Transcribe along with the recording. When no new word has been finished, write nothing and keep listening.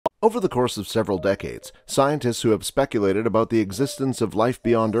Over the course of several decades, scientists who have speculated about the existence of life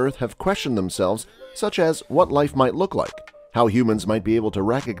beyond Earth have questioned themselves, such as what life might look like, how humans might be able to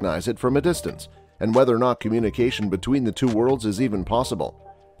recognize it from a distance, and whether or not communication between the two worlds is even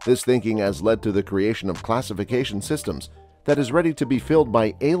possible. This thinking has led to the creation of classification systems that is ready to be filled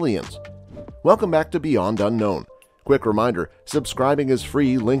by aliens. Welcome back to Beyond Unknown. Quick reminder, subscribing is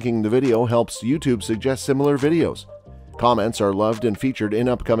free, linking the video helps YouTube suggest similar videos. Comments are loved and featured in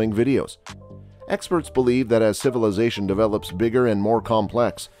upcoming videos. Experts believe that as civilization develops bigger and more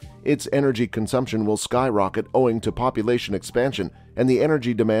complex, its energy consumption will skyrocket owing to population expansion and the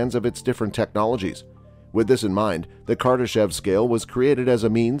energy demands of its different technologies. With this in mind, the Kardashev scale was created as a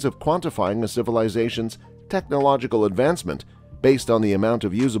means of quantifying a civilization's technological advancement based on the amount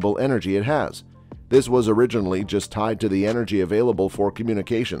of usable energy it has. This was originally just tied to the energy available for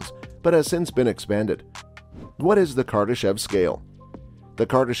communications, but has since been expanded. What is the Kardashev scale? The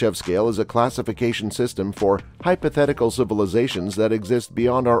Kardashev scale is a classification system for hypothetical civilizations that exist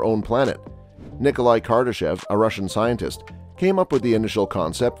beyond our own planet. Nikolai Kardashev, a Russian scientist, came up with the initial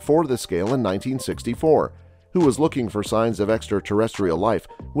concept for the scale in 1964, who was looking for signs of extraterrestrial life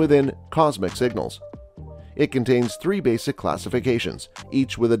within cosmic signals. It contains three basic classifications,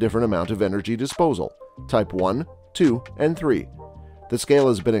 each with a different amount of energy disposal: Type 1, 2, and 3. The scale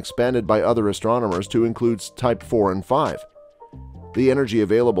has been expanded by other astronomers to include Type 4 and 5. The energy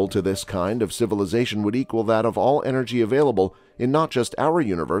available to this kind of civilization would equal that of all energy available in not just our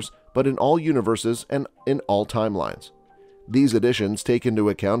universe, but in all universes and in all timelines. These additions take into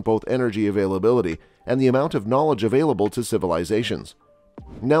account both energy availability and the amount of knowledge available to civilizations.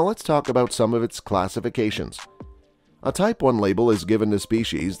 Now let's talk about some of its classifications. A Type 1 label is given to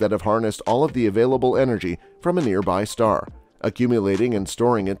species that have harnessed all of the available energy from a nearby star, accumulating and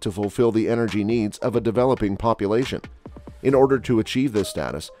storing it to fulfill the energy needs of a developing population. In order to achieve this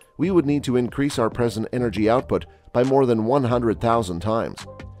status, we would need to increase our present energy output by more than 100,000 times.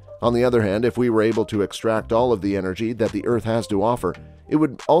 On the other hand, if we were able to extract all of the energy that the Earth has to offer, it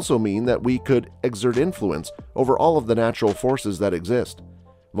would also mean that we could exert influence over all of the natural forces that exist.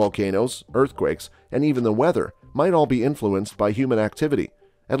 Volcanoes, earthquakes, and even the weather might all be influenced by human activity.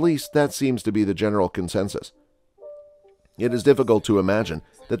 At least that seems to be the general consensus. It is difficult to imagine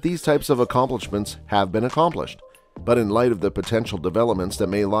that these types of accomplishments have been accomplished, but in light of the potential developments that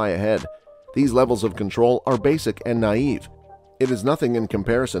may lie ahead, these levels of control are basic and naive. It is nothing in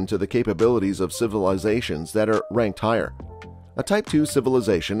comparison to the capabilities of civilizations that are ranked higher. A Type 2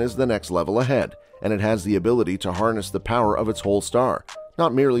 civilization is the next level ahead, and it has the ability to harness the power of its whole star,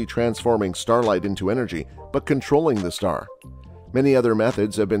 not merely transforming starlight into energy, but controlling the star. Many other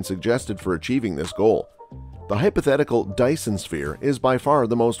methods have been suggested for achieving this goal. The hypothetical Dyson sphere is by far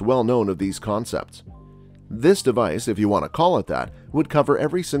the most well-known of these concepts. This device, if you want to call it that, would cover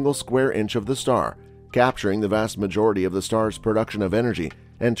every single square inch of the star, capturing the vast majority of the star's production of energy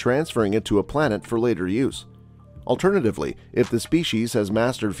and transferring it to a planet for later use. Alternatively, if the species has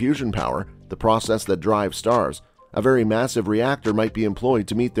mastered fusion power, the process that drives stars, a very massive reactor might be employed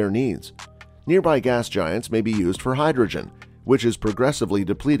to meet their needs. Nearby gas giants may be used for hydrogen, which is progressively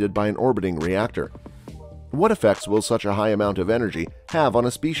depleted by an orbiting reactor. What effects will such a high amount of energy have on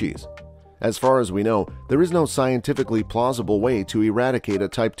a species? As far as we know, there is no scientifically plausible way to eradicate a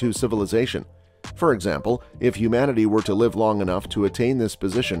Type 2 civilization. For example, if humanity were to live long enough to attain this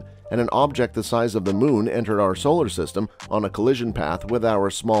position and an object the size of the Moon entered our solar system on a collision path with our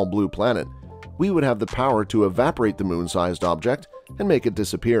small blue planet, we would have the power to evaporate the Moon-sized object and make it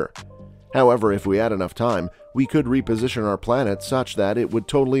disappear. However, if we had enough time, we could reposition our planet such that it would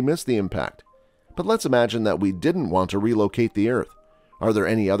totally miss the impact. But let's imagine that we didn't want to relocate the Earth. Are there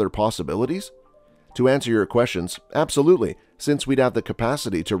any other possibilities? To answer your questions, absolutely, since we'd have the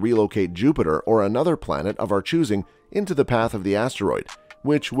capacity to relocate Jupiter or another planet of our choosing into the path of the asteroid,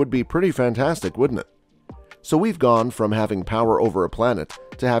 which would be pretty fantastic, wouldn't it? So we've gone from having power over a planet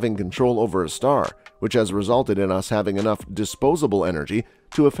to having control over a star, which has resulted in us having enough disposable energy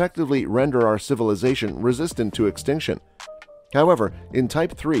to effectively render our civilization resistant to extinction. However, in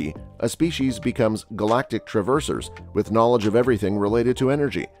Type 3, a species becomes galactic traversers with knowledge of everything related to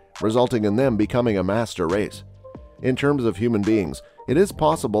energy, resulting in them becoming a master race. In terms of human beings, it is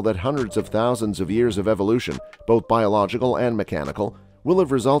possible that hundreds of thousands of years of evolution, both biological and mechanical, will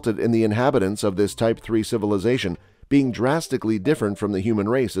have resulted in the inhabitants of this Type 3 civilization being drastically different from the human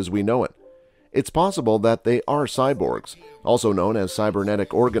race as we know it. It's possible that they are cyborgs, also known as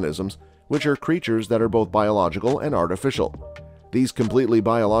cybernetic organisms, which are creatures that are both biological and artificial. These completely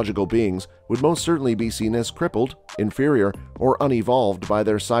biological beings would most certainly be seen as crippled, inferior, or unevolved by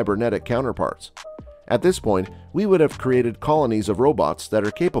their cybernetic counterparts. At this point, we would have created colonies of robots that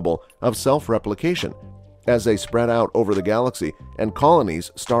are capable of self-replication. As they spread out over the galaxy and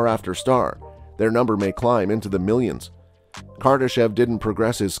colonies star after star, their number may climb into the millions. Kardashev didn't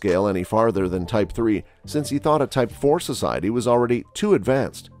progress his scale any farther than Type 3 since he thought a Type 4 society was already too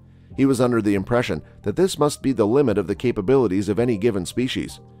advanced. He was under the impression that this must be the limit of the capabilities of any given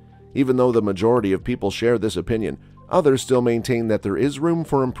species. Even though the majority of people share this opinion, others still maintain that there is room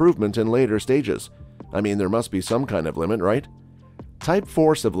for improvement in later stages. I mean, there must be some kind of limit, right? Type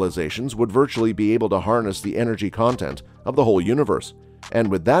 4 civilizations would virtually be able to harness the energy content of the whole universe,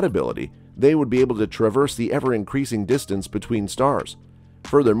 and with that ability, they would be able to traverse the ever-increasing distance between stars.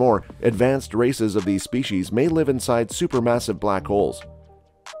 Furthermore, advanced races of these species may live inside supermassive black holes.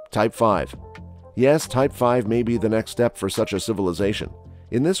 Type 5. Yes, Type 5 may be the next step for such a civilization.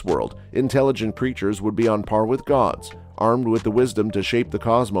 In this world, intelligent creatures would be on par with gods, armed with the wisdom to shape the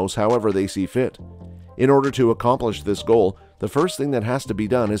cosmos however they see fit. In order to accomplish this goal, the first thing that has to be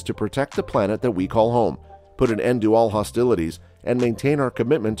done is to protect the planet that we call home, put an end to all hostilities, and maintain our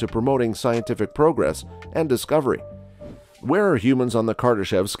commitment to promoting scientific progress and discovery. Where are humans on the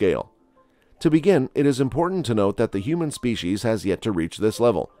Kardashev scale? To begin, it is important to note that the human species has yet to reach this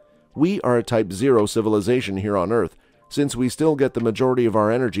level. We are a Type 0 civilization here on Earth, since we still get the majority of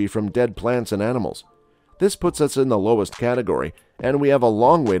our energy from dead plants and animals. This puts us in the lowest category, and we have a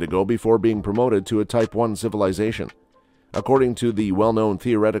long way to go before being promoted to a Type 1 civilization. According to the well-known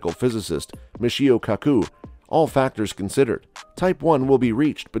theoretical physicist Michio Kaku, all factors considered, Type 1 will be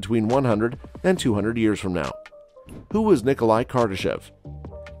reached between 100 and 200 years from now. Who was Nikolai Kardashev?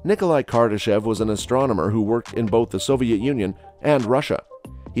 Nikolai Kardashev was an astronomer who worked in both the Soviet Union and Russia.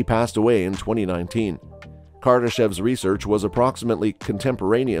 He passed away in 2019. Kardashev's research was approximately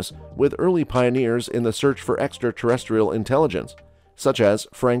contemporaneous with early pioneers in the search for extraterrestrial intelligence, such as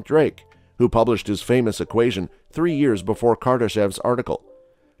Frank Drake, who published his famous equation 3 years before Kardashev's article,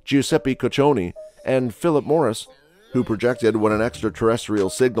 Giuseppe Coccioni, and Philip Morris, who projected what an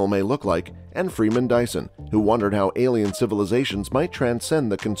extraterrestrial signal may look like, and Freeman Dyson, who wondered how alien civilizations might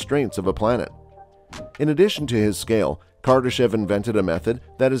transcend the constraints of a planet. In addition to his scale, Kardashev invented a method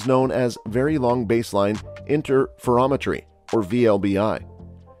that is known as Very Long Baseline Interferometry, or VLBI.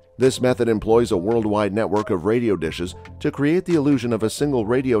 This method employs a worldwide network of radio dishes to create the illusion of a single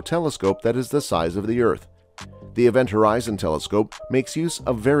radio telescope that is the size of the Earth. The Event Horizon Telescope makes use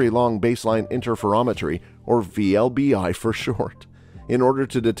of Very Long Baseline Interferometry, or VLBI for short, in order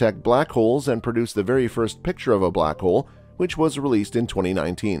to detect black holes and produce the very first picture of a black hole, which was released in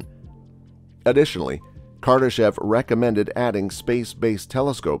 2019. Additionally, Kardashev recommended adding space-based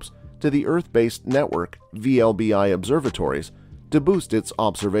telescopes to the Earth-based network VLBI observatories to boost its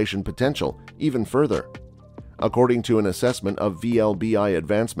observation potential even further. According to an assessment of VLBI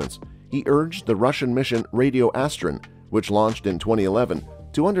advancements, he urged the Russian mission Radio Astron, which launched in 2011,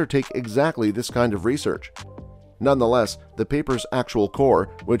 to undertake exactly this kind of research. Nonetheless, the paper's actual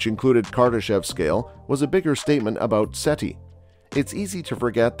core, which included Kardashev's scale, was a bigger statement about SETI. It's easy to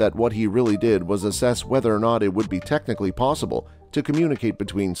forget that what he really did was assess whether or not it would be technically possible to communicate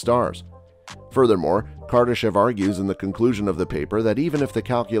between stars. Furthermore, Kardashev argues in the conclusion of the paper that even if the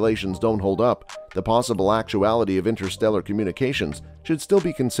calculations don't hold up, the possible actuality of interstellar communications should still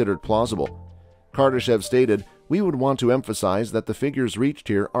be considered plausible. Kardashev stated, "We would want to emphasize that the figures reached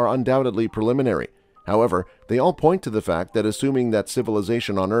here are undoubtedly preliminary. However, they all point to the fact that assuming that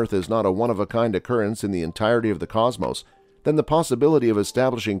civilization on Earth is not a one-of-a-kind occurrence in the entirety of the cosmos, then the possibility of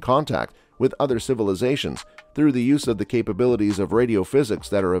establishing contact with other civilizations through the use of the capabilities of radiophysics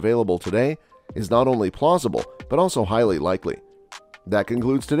that are available today is not only plausible, but also highly likely." That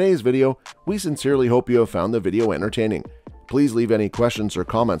concludes today's video. We sincerely hope you have found the video entertaining. Please leave any questions or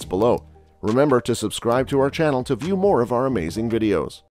comments below. Remember to subscribe to our channel to view more of our amazing videos.